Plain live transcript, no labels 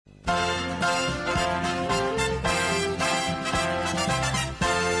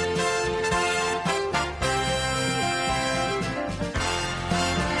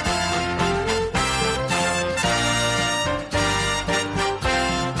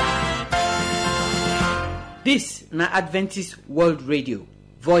This na Adventist World Radio,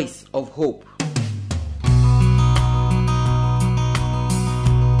 Voice of Hope.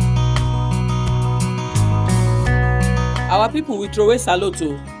 Our people, we throw away salute.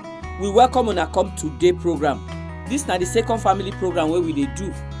 We welcome una come today program. This na the second family program where we dey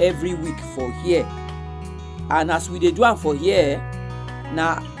do every week for here. And as we dey do am for here,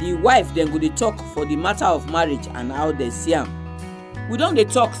 na the wife dem go dey talk for the matter of marriage and how they see am. We don dey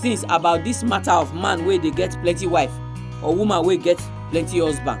talk since about this matter of man wey dey get plenty wife or woman wey get plenty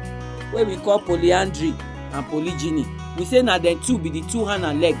husband, wey we call polyandry and polygyny. We say na dem two be the two hand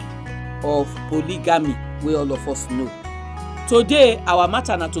and leg of polygamy wey all of us know. Today our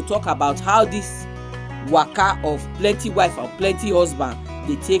matter na to talk about how this waka of plenty wife and plenty husband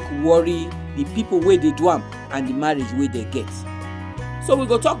dey take worry the people wey dey do am and the marriage wey dey get. So we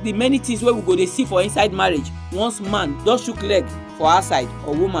go talk the many things wey we go dey see for inside marriage once man don shook leg for outside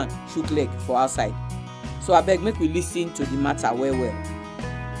or woman shook leg for outside. So abeg make we lis ten to the matter well well.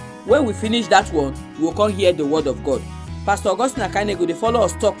 When we finish that one, we go come hear the word of God. Pastor Augustine Akane go dey follow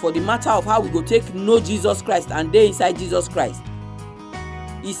us talk for the matter of how we go take know Jesus Christ and dey inside Jesus Christ.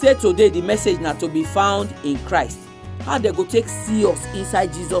 He said today the message na to be found in Christ. How they go take see us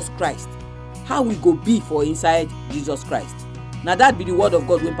inside Jesus Christ. How we go be for inside Jesus Christ. Now that be the word of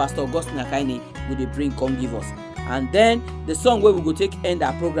God when Pastor Augustine Akane go dey bring come give us. And then the song where we go take end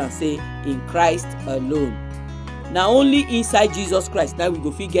our program say in Christ alone. Now only inside Jesus Christ now we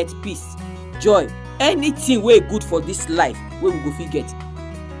go fit get peace, joy, anything wey good for this life wey we go fit get.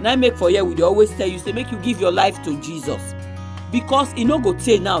 Now make for here we dey always tell you say make you give your life to Jesus, because e no go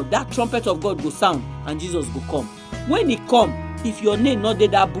tey now that trumpet of God go sound and Jesus go come. When he come, if your name not dey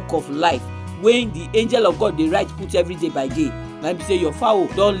that book of life when the angel of God dey write put every day by day, na be say your fowl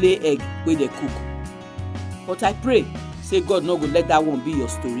don lay egg wey dey cook. But I pray say God no go let that one be your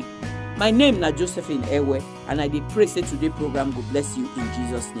story. My name na Josephine Ewe and I dey pray say today program go bless you in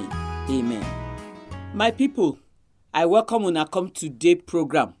Jesus name. Amen. My people, I welcome una come today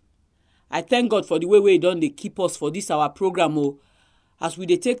program. I thank God for the way he don dey keep us for this our program as we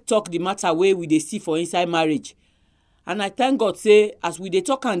dey take talk the matter wey we dey see for inside marriage. And I thank God say as we dey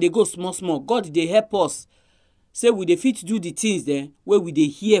talk and dey go small small, God dey help us. Say we dey fit do the things then where we dey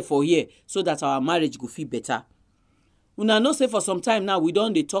hear for here so that our marriage go fit better. Una know say for some time now we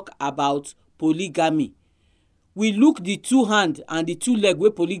don dey talk about polygamy. We look the two hand and the two leg wey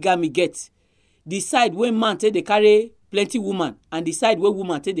polygamy get. The side wey man take dey carry plenty woman and the side wey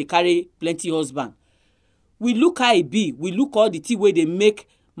woman take dey carry plenty husband. We look how e be. We look all the thing wey dey make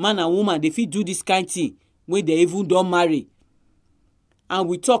man and woman dey fit do this kind thing when they even don marry. And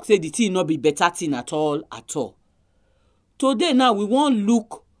we talk say the thing no be better thing at all at all. Today now we wan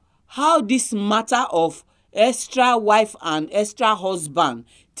look how this matter of extra wife and extra husband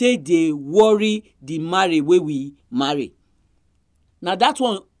take dey worry the marriage wey we marry. Now that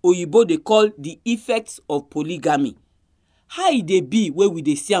one oyibo dey call the effects of polygamy. How e dey be wey we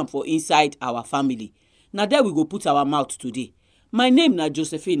dey see am for inside our family. Na there we go put our mouth today. My name na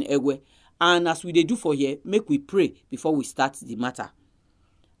Josephine Ewe, and as we dey do for here, make we pray before we start the matter.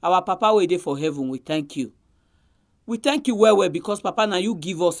 Our Papa wey dey for heaven, we thank you. We thank you well because Papa na you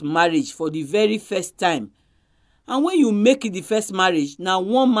give us marriage for the very first time. And when you make the first marriage, now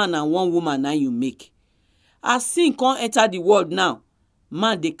one man and one woman now you make. As sin come enter the world now,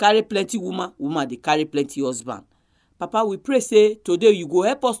 man dey carry plenty woman, woman dey carry plenty husband. Papa, we pray say today you go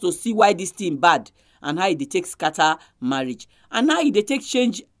help us to see why this thing bad and how e dey take scatter marriage and how e dey take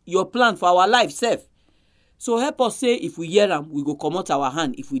change your plan for our life sef. So help us say if we hear am, we go comot our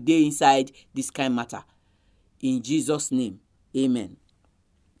hand if we dey inside this kind matter. In Jesus' name, amen.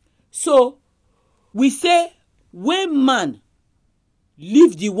 So we say when man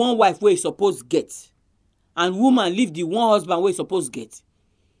leave the one wife wey he suppose get and woman leave the one husband wey he suppose get,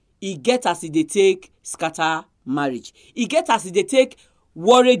 e get as e dey take scatter marriage. E get as e dey take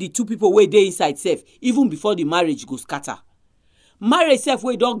worry the two people wey dey inside sef even before the marriage go scatter. Marriage sef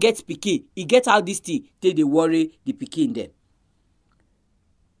wey don get pikin, e get how this thing take dey worry the pikin dem.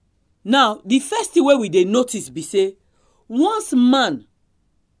 Now the first thing wey we dey notice be say once man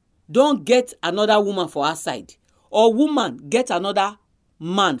don get another woman for outside or woman get another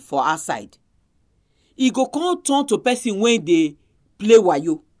man for outside, e go come turn to person wey dey play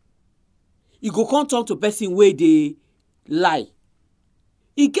wayo. E go come turn to person wey dey lie.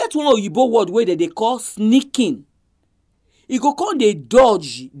 E get one oyibo word wey dey call sneaking. E go come dey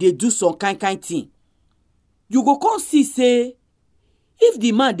dodge, dey do some kind thing. You go come see say if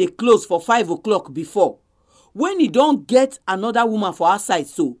the man dey close for 5 o'clock before, when he don get another woman for outside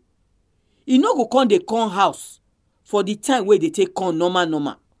so, he no go come dey come house for the time wey dey take come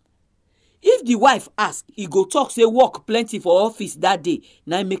normal. If the wife ask, he go talk say work plenty for office that day,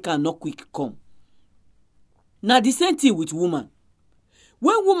 na make am no quick come. Na the same thing with woman.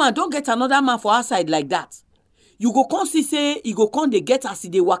 When woman don get another man for outside like that, you go come see say he go come dey get as he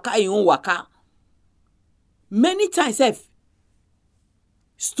dey waka him own waka. Many times sef,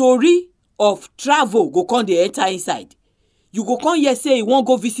 story of travel go come dey enter inside. You go come hear say he wan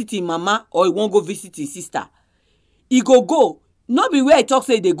go visit him mama or he wan go visit his sister. He go, no be where he talk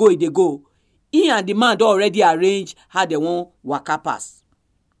say he dey go. He and the man don already arrange how they wan waka pass.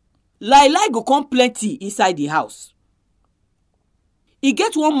 Lie go come plenty inside the house. E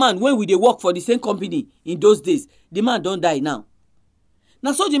get one man when we dey work for the same company in those days. The man don die now.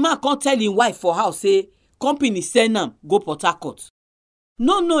 Na so the man come tell him wife for house say company send am go Port Harcourt.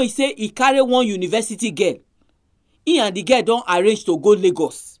 No, he say he carry one university girl. He and the girl don arrange to go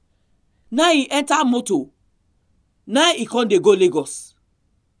Lagos. Now he enter motor. Now he come dey go Lagos.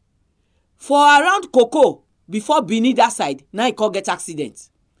 For around Koko, before Benin that side, now he come get accident.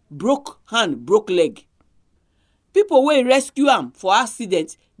 Broke hand, broke leg. People wey rescue am for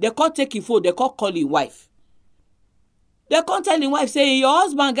accident, they come take him phone, they come call him wife. They come tell him wife say your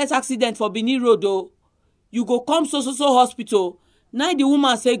husband get accident for Benin Road o. You go come so hospital. Now the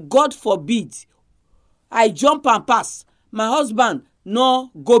woman say God forbid I jump and pass. My husband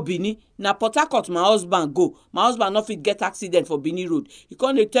no go Benin. Na Port Harcourt my husband go. My husband no fit get accident for Benin Road. He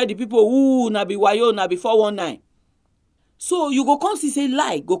come dey tell the people, ooh, na be wayo, na be 419. So you go come see say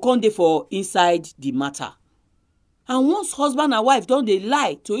lie go come dey for inside the matter. And once husband and wife don dey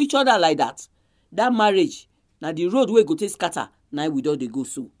lie to each other like that marriage na the road wey go take scatter, na we don dey go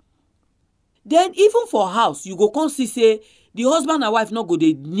so. Then even for house, you go come see say the husband and wife no go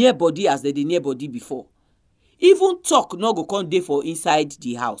dey near body as they dey near body before. Even talk no go come dey for inside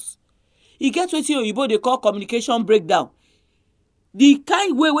the house. E get wetin oyibo dey call communication breakdown. The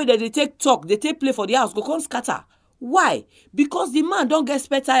kind way wey they take talk, they take play for the house go come scatter. Why? Because the man don get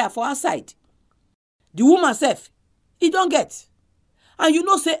spare tire for outside. The woman sef, he don get. And you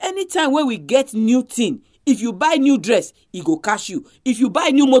know say anytime when we get new thing, if you buy new dress, he go catch you. If you buy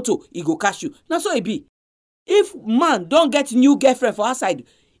new motor, he go catch you. Na so e be. If man don get new girlfriend for outside,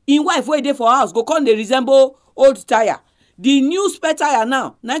 him wife wey dey for house go come dey resemble old tire. The new spare tire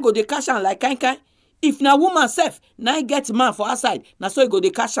now, na go dey catch am like kind. If na woman sef, na get man for outside, na so he go dey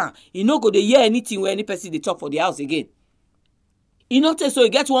catch am. He no go dey hear anything wey any person dey talk for the house again. He no tell so he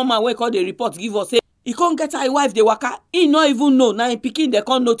get one man wey call dey report give us say he come get how him wife dey waka. He no even know. Na him pikin dey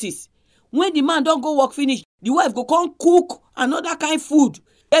come notice. When the man don go work finish, the wife go come cook another kind food.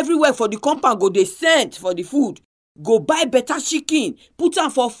 Everywhere for the compound go dey scent for the food. Go buy better chicken, put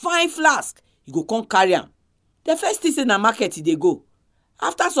am for fine flask. You go come carry am. The first thing say na market e dey go.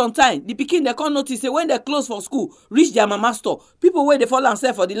 After some time, the pikin dey come notice say when they close for school, reach their mama store, people wey dey follow am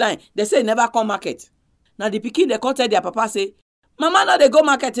sef for the line, they say never come market. Now the pikin dey come tell their papa say, mama no dey go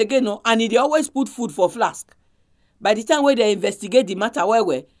market again o, and he dey always put food for flask. By the time wey they investigate the matter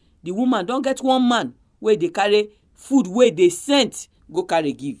well, the woman don get one man wey dey carry food wey dey scent go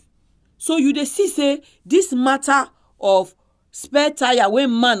carry give. So you dey see say this matter of spare tire wey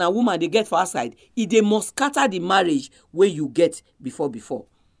man and woman dey get for outside, e dey must scatter the marriage wey you get before.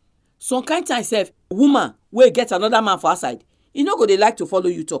 Some kind time sef, woman wey get another man for outside, e no go dey like to follow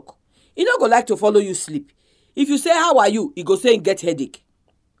you talk. E no go like to follow you sleep. If you say how are you, e go say e get headache.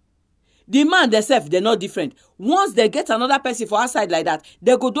 The man themselves, they're not different. Once they get another person for outside like that,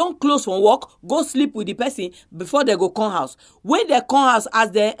 they go don close from work, go sleep with the person before they go come house. When they come house,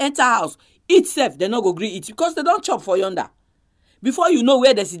 as they enter house, eat sef, they no go gree eat because they don't chop for yonder. Before you know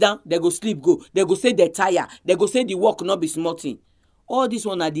where they sit down, they go sleep go. They go say they tire. They go say the work not be small thing. All this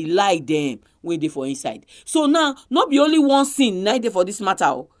one are the lie them when they for inside. So now, not be only one sin now for this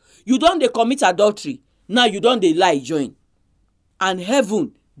matter. You don't they commit adultery. Now you don't they lie join. And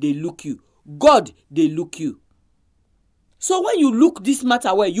heaven, they look you. God, they look you. So when you look this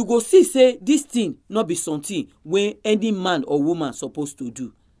matter where you go see say this thing not be something when any man or woman supposed to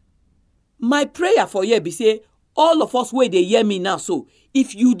do. My prayer for you be say all of us where they hear me now, so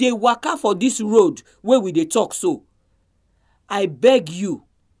if you dey waka for this road where we dey talk so, I beg you,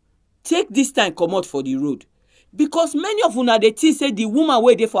 take this time come out for the road. Because many of una dey think say the woman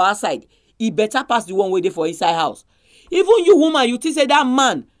where dey for outside, e better pass the one where dey for inside house. Even you woman, you think say that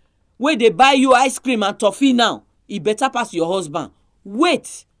man where they buy you ice cream and toffee now, e better pass your husband.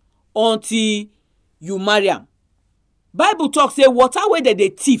 Wait until you marry am. Bible talk say water where they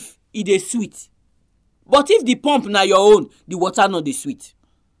thief, e dey sweet. But if the pump na your own, the water not dey sweet.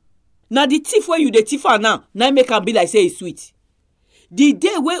 Now the thief where you dey thief now make am be like say e sweet. The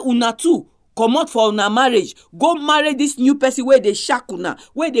day where una two comot for una marriage, go marry this new person wey dey shack una,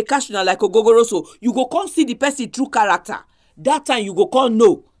 wey dey catch una like ogogoro, so you go come see the person true character. That time you go come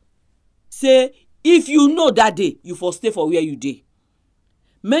know say if you know that day, you for stay for where you dey.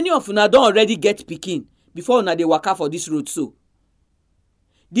 Many of una don already get pikin before una dey waka for this road. So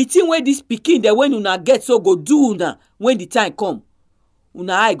the thing wey this pikin dem when una get so go do una when the time come,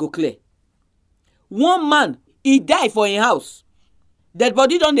 una eye go clear. One man, he die for him house, dead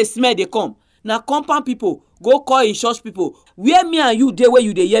body don dey smell dey come. Na compound people go call him church people. Where me and you dey, where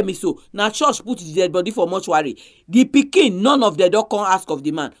you dey hear me so, na church put the dead body for mortuary. The pikin, none of them don come ask of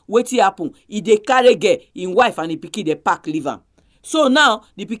the man wetin happen. He dey carry girl, him wife and the pikin dey pack leave am. So now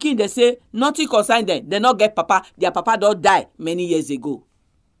the pikin dey say nothing concern them. They no get papa. Their papa don die many years ago.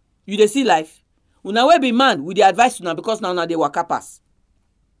 You dey see life. Una wey be man, we dey advise una because now una dey waka pass.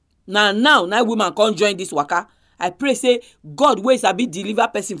 Now woman come join this waka. I pray say God wey sabi deliver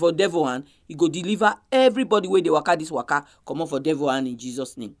person for devil hand, he go deliver everybody wey dey waka this waka comot for devil hand in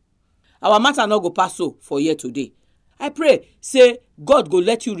Jesus name. Our matter no go pass so for here today. I pray say God go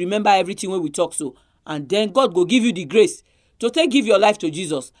let you remember everything wey we talk so, and then God go give you the grace to take give your life to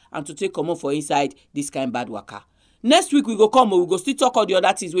Jesus and to take comot for inside this kind bad waka. Next week we go come, we go still talk all the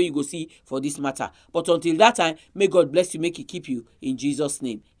other things wey you go see for this matter. But until that time, may God bless you, make He keep you in Jesus'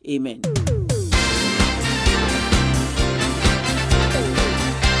 name. Amen.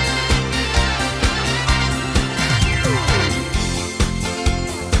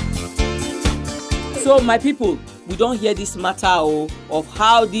 So my people, we don't hear this matter of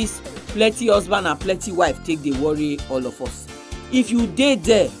how this plenty husband and plenty wife take dey worry all of us. If you dey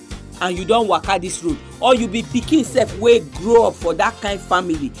there and you don waka this road, or you be pikin sef wey grow up for that kind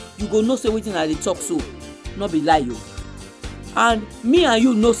family, you go know say wetin I dey talk so no be lie o. And me and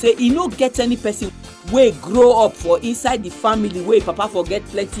you know say e no get any person wey grow up for inside the family wey papa for get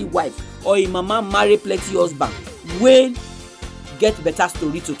plenty wife or im mama marry plenty husband wey get better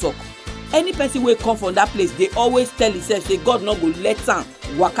story to talk. Any person wey come from that place dey always tell himself say God no go let am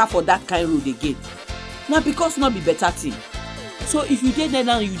waka for that kind road again. Na because no be better thing. So if you dey there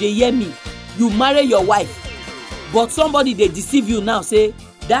now, you dey hear me, you marry your wife, but somebody dey deceive you now say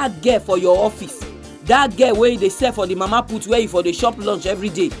that girl for your office, that girl wey dey sell for the mama put where you for dey chop lunch every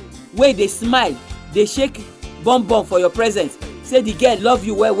day, wey dey smile, dey shake bum bum for your presence, say the girl love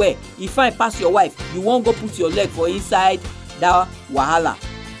you well well, e fine pass your wife, you wan go put your leg for inside that wahala.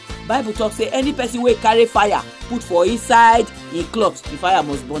 Bible talk say any person wey carry fire put for inside him cloth, the fire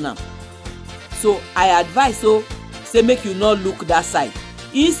must burn am. So I advise say make you not look that side.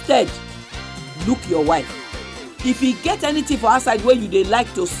 Instead, look your wife. If you get anything for outside where you dey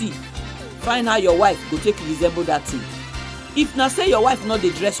like to see, find how your wife go take resemble that thing. If na say your wife not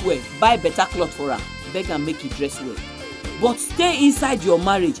dey dress well, buy better cloth for her, beg am make you dress well. But stay inside your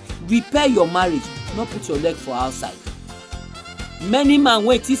marriage, repair your marriage, not put your leg for outside. Many man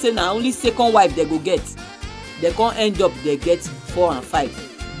wey think say na only second wife they go get, they can't end up they get 4 and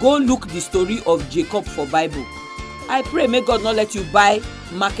 5. Go look the story of Jacob for Bible. I pray may God not let you buy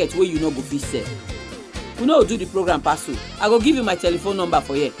market where you no go fit sell. We no do the program pass so. I go give you my telephone number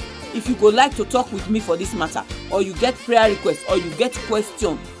for here. If you go like to talk with me for this matter, or you get prayer request, or you get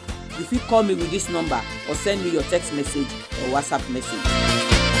question, you fit call me with this number or send me your text message or WhatsApp message.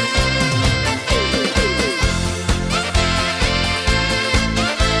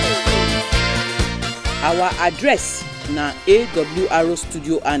 Our address na AWR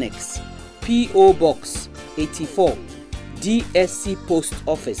Studio Annex, P.O. Box 84, DSC Post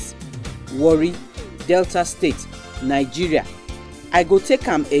Office, Warri, Delta State, Nigeria. I go take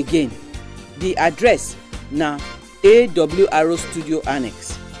am again. The address na AWR Studio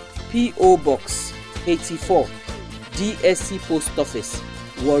Annex, P.O. Box 84, DSC Post Office,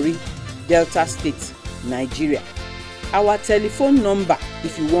 Warri, Delta State, Nigeria. Our telephone number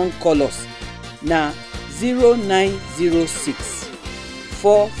if you wan call us na 0906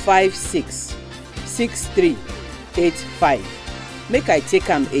 456 6385. Make I take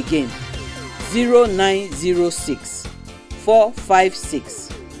am again. 0906 456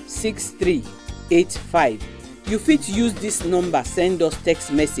 6385. You fit use this number send us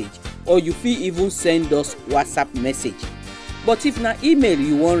text message, or you fit even send us WhatsApp message. But if na email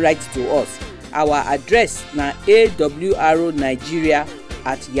you wan write to us, our address na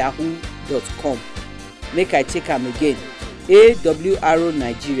awrnigeria@yahoo.com. Make I take am again.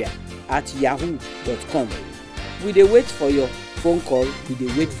 awrnigeria@yahoo.com. We dey wait for your phone call, we dey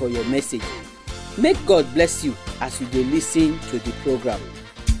wait for your message. Make God bless you as you dey listen to the program.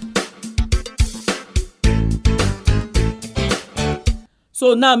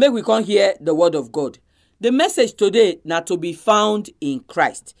 So now make we come hear the word of God. The message today na to be found in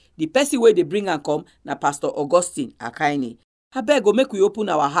Christ. The person wey dey bring am come na Pastor Augustine Akaini. Abeg o, make we open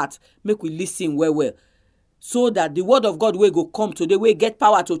our heart, make we listen well well, so that the word of God wey go come today, wey get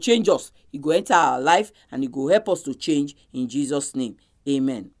power to change us, e go enter our life and e go help us to change in Jesus' name.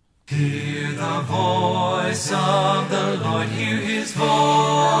 Amen. Hear the voice of the Lord, hear his voice.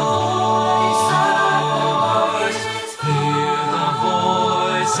 Hear the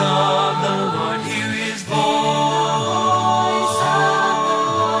voice of the Lord, hear his voice.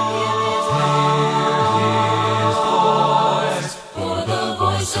 Hear his voice. For the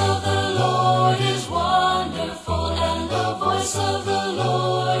voice of the Lord is wonderful, and the voice of the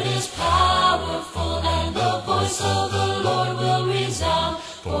Lord is powerful, and the voice of the Lord will resound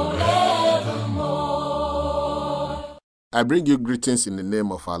forevermore. I bring you greetings in the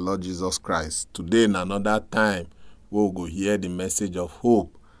name of our Lord Jesus Christ. Today in another time, we'll go hear the message of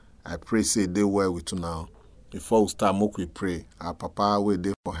hope. I pray say they well with you now. Before we start, make we pray. Our Papa will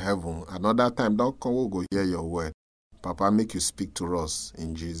there for heaven. Another time, don't come, we'll go hear your word. Papa, make you speak to us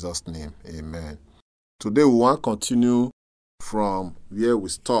in Jesus' name. Amen. Today we want to continue from where we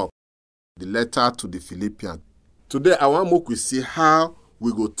stopped, the letter to the Philippians. Today I want to see how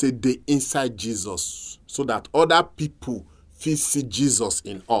we go take the inside Jesus so that other people feel see Jesus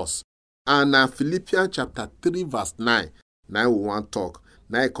in us. And Philippians chapter 3 verse 9, now we want to talk.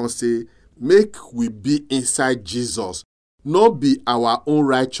 Now I can say, make we be inside Jesus, not be our own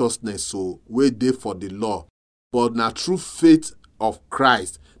righteousness, so we there for the law, but na true faith of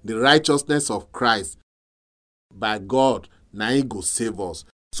Christ, the righteousness of Christ by God, now he go save us.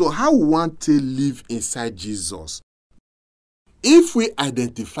 So how we want to live inside Jesus? If we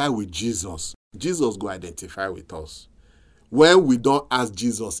identify with Jesus, Jesus go identify with us. When we don't ask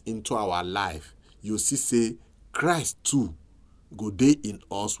Jesus into our life, you see say Christ too go dey in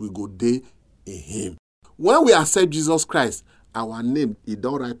us, we go dey in him. When we accept Jesus Christ, our name, he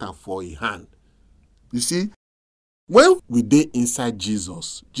don't write am for his hand. You see, when we dey inside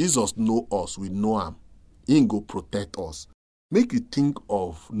Jesus, Jesus know us, we know him. He go protect us. Make you think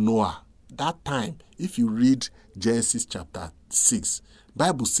of Noah. That time, if you read Genesis chapter 6,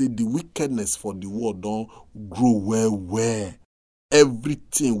 Bible say the wickedness for the world don't grow well.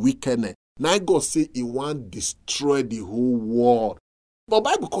 Everything wickedness. Now God say he want destroy the whole world. But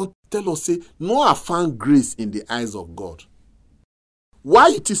Bible can tell us say Noah found grace in the eyes of God.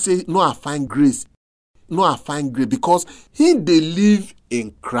 Why it is say Noah find grace? Noah find grace because he they live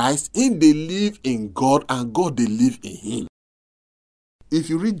in Christ, he they live in God, and God they live in him. If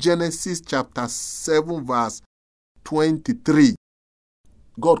you read Genesis chapter 7 verse 23,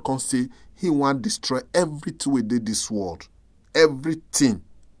 God can say he want destroy everything within this world. Everything.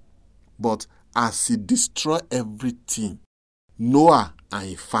 But as he destroy everything, Noah and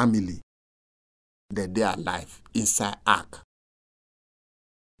his family, they are alive inside ark.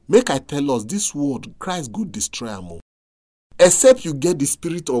 Make I tell us, this world, Christ go destroy them all. Except you get the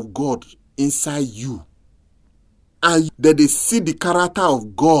Spirit of God inside you. And that they see the character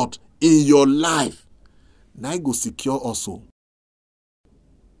of God in your life. Now it go secure also.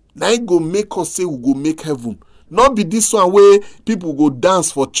 Now it go make us say we go make heaven. Not be this one where people go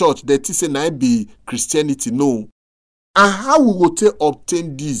dance for church. That is say now it be Christianity. No. And how we go take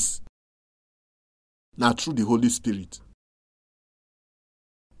obtain this? Now through the Holy Spirit.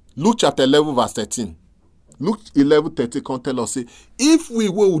 Luke chapter 11 verse 13. Luke 11:13 can tell us say, if we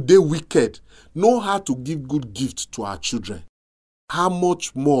will be wicked, know how to give good gifts to our children, how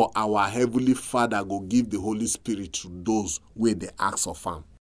much more our heavenly Father will give the Holy Spirit to those where they ask of him.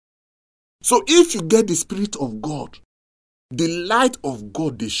 So if you get the Spirit of God, the light of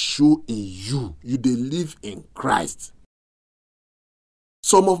God they show in you, you they live in Christ.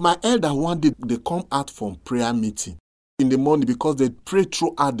 Some of my elders one day they come out from prayer meeting in the morning because they pray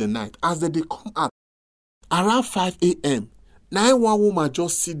throughout the night. As they come out around 5 a.m., now one woman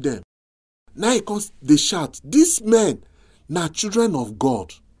just see them. Now because they shout, "These men now children of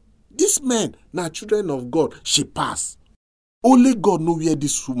God. These men now children of God." She pass. Only God know where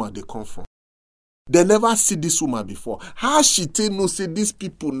this woman they come from. They never see this woman before. How she tell no say these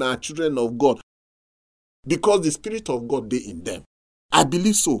people now children of God? Because the Spirit of God they in them. I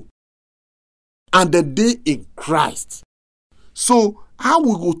believe so. And the day in Christ. So how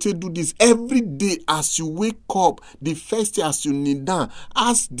we go to do this every day as you wake up, the first day as you kneel down,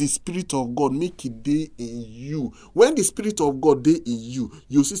 ask the Spirit of God make it day in you. When the Spirit of God day in you,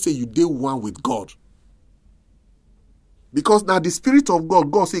 you see say you day one with God. Because now the Spirit of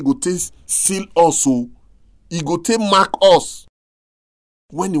God, God say he go take seal also. He go take mark us.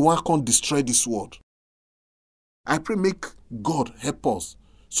 When he want to destroy this world. I pray make God help us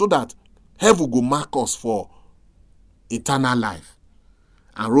so that heaven go mark us for eternal life.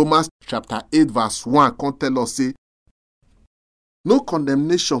 And Romans chapter 8 verse 1 can tell us, say, no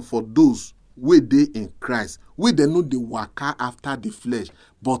condemnation for those wey dey in Christ, wey they know they waka after the flesh,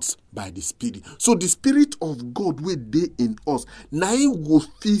 but by the Spirit. So the Spirit of God wey dey in us, now he go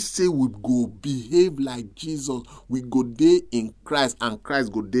feel say we go behave like Jesus, we go dey in Christ, and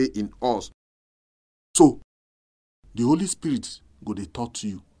Christ go dey in us. So the Holy Spirit go dey talk to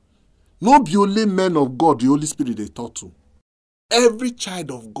you. No be only men of God the Holy Spirit dey talk to. Every child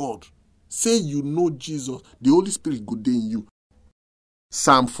of God, say you know Jesus, the Holy Spirit go dey in you.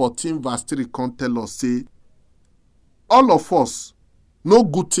 Psalm 14 verse 3 can tell us, say, all of us, no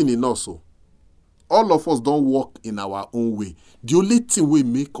good thing in us. So all of us don't walk in our own way. The only thing will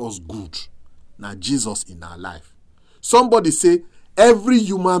make us good, now Jesus in our life. Somebody say, every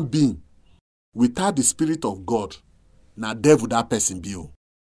human being without the Spirit of God, now devil that person be.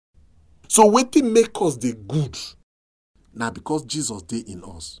 So wetin make us the good? Now because Jesus dey in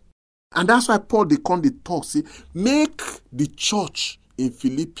us. And that's why Paul they come the talk, say, make the church in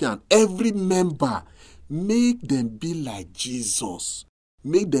Philippians, every member, make them be like Jesus.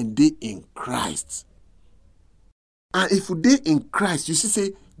 Make them dey in Christ. And if we dey in Christ, you see,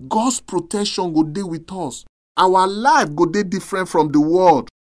 say, God's protection go dey with us. Our life go dey different from the world.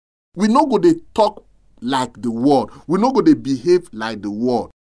 We no go dey talk like the world. We no go dey behave like the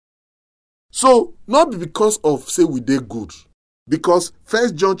world. So, not because of, say, we dey good. Because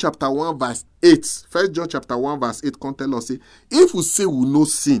 1 John chapter 1 verse 8, 1 John chapter 1 verse 8 can tell us, say, if we say we no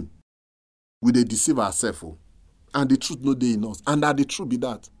sin, we dey deceive ourselves. And the truth no dey in us. And that the truth be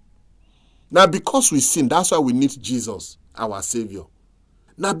that. Now, because we sin, that's why we need Jesus, our Savior.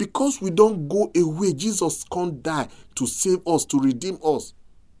 Now, because we don't go away, Jesus can't die to save us, to redeem us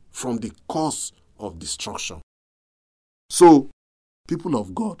from the cause of destruction. So, people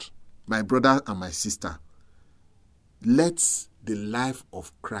of God, my brother and my sister, let the life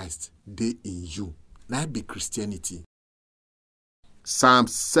of Christ dey in you. That be Christianity. Psalm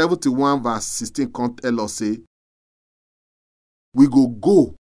 71 verse 16 can tell us, say, we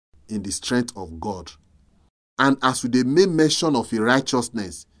go in the strength of God. And as we dey make mention of a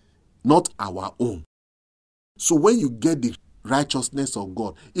righteousness, not our own. So when you get the righteousness of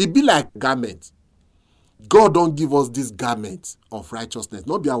God, it be like garment. God don't give us this garment of righteousness,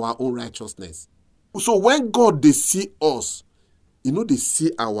 not be our own righteousness. So when God they see us, you know they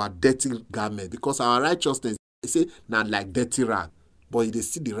see our dirty garment, because our righteousness, they say, not like dirty rag, but they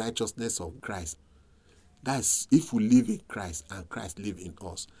see the righteousness of Christ. That's if we live in Christ and Christ live in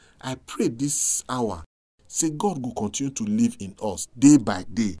us. I pray this hour, say God will continue to live in us day by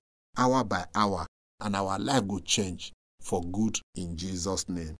day, hour by hour, and our life will change for good in Jesus'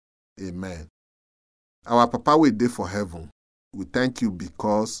 name. Amen. Our Papa will dey for heaven. We thank you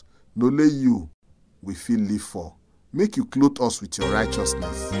because not only you we feel live for. Make you clothe us with your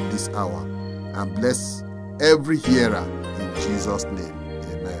righteousness this hour, and bless every hearer in Jesus' name.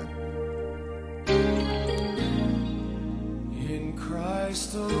 Amen. In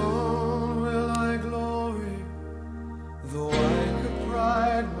Christ alone will I glory, though I could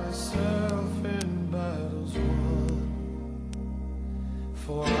pride myself in battles won.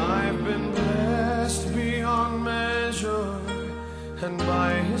 For I've been blessed beyond measure, and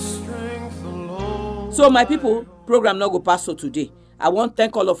by his strength alone. So my people, program no go pass so today. I want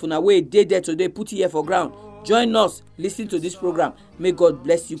thank all of una wey dey there today, put ear for ground. Join us, listen to this program. May God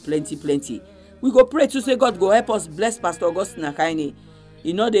bless you plenty. We go pray to say God go help us bless Pastor Augustine Akaine.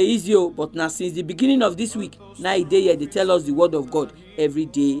 E no dey easy, but now since the beginning of this week, now e dey here they tell us the word of God every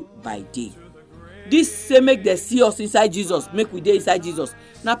day by day. This say make them see us inside Jesus, make we dey inside Jesus.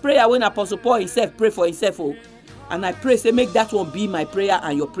 Now prayer when Apostle Paul himself pray for himself, and I pray say make that one be my prayer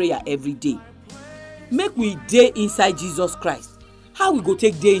and your prayer every day. Make we dey inside Jesus Christ. How we go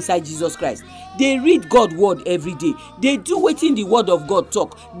take day inside Jesus Christ? They read God word every day. They do wetin the word of God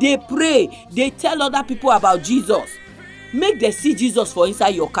talk. They pray. They tell other people about Jesus. Make them see Jesus for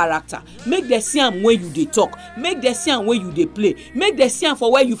inside your character. Make them see him when you dey talk. Make them see him when you dey play. Make them see him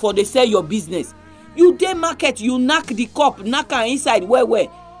for where you for dey sell your business. You dey market, you knack the cup, knack am inside where.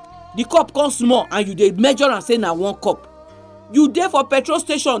 The cup come small and you dey measure and say na one cup. You dey for petrol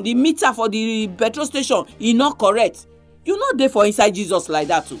station, the meter for the petrol station e not correct. You not dey for inside Jesus like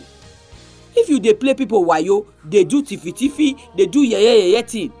that too. If you dey play people wayo, they do tiffy, they do yeye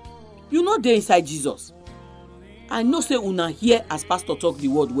thing, you not dey inside Jesus. I know say una hear as pastor talk the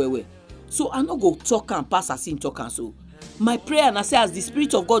word well. So I no go talk and pass as him talk and so. My prayer na say as the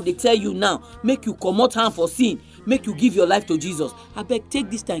Spirit of God they tell you now, make you comot hand for sin, make you give your life to Jesus. Abeg take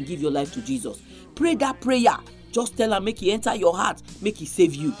this time, give your life to Jesus. Pray that prayer. Just tell him make he enter your heart, make he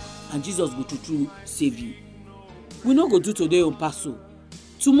save you. and Jesus go true save you. We no go do today on paso.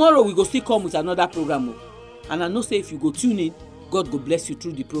 Tomorrow we go still come with another program, and I know say if you go tune in, God go bless you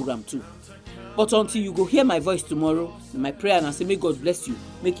through the program too. But until you go hear my voice tomorrow, my prayer and I say may God bless you,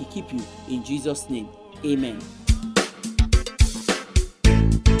 make He keep you in Jesus' name. Amen.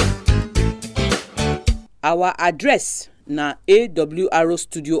 Our address na AWR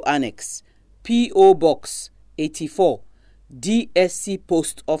Studio Annex, P.O. Box 84, DSC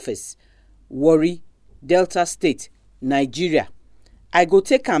Post Office, Warri, Delta State, Nigeria. I go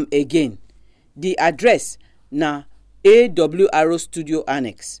take am again. The address na AWR Studio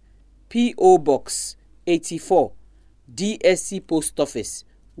Annex, P.O. Box 84, DSC Post Office,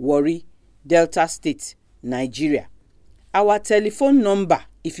 Warri, Delta State, Nigeria. Our telephone number,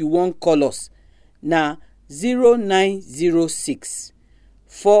 if you wan call us, na 0906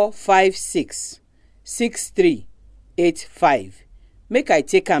 456 6385. Make I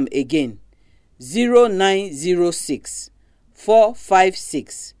take am again. 0906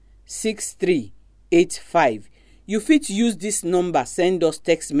 456 6385. You fit use this number send us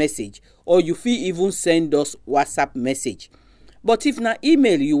text message, or you fit even send us WhatsApp message. But if na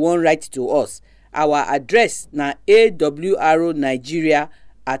email you wan write to us, our address na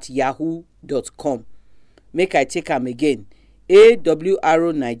awronigeria@yahoo.com. Make I take am again.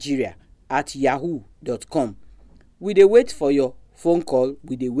 awronigeria@yahoo.com. We dey wait for your phone call.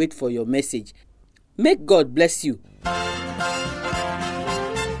 We dey wait for your message. Make God bless you.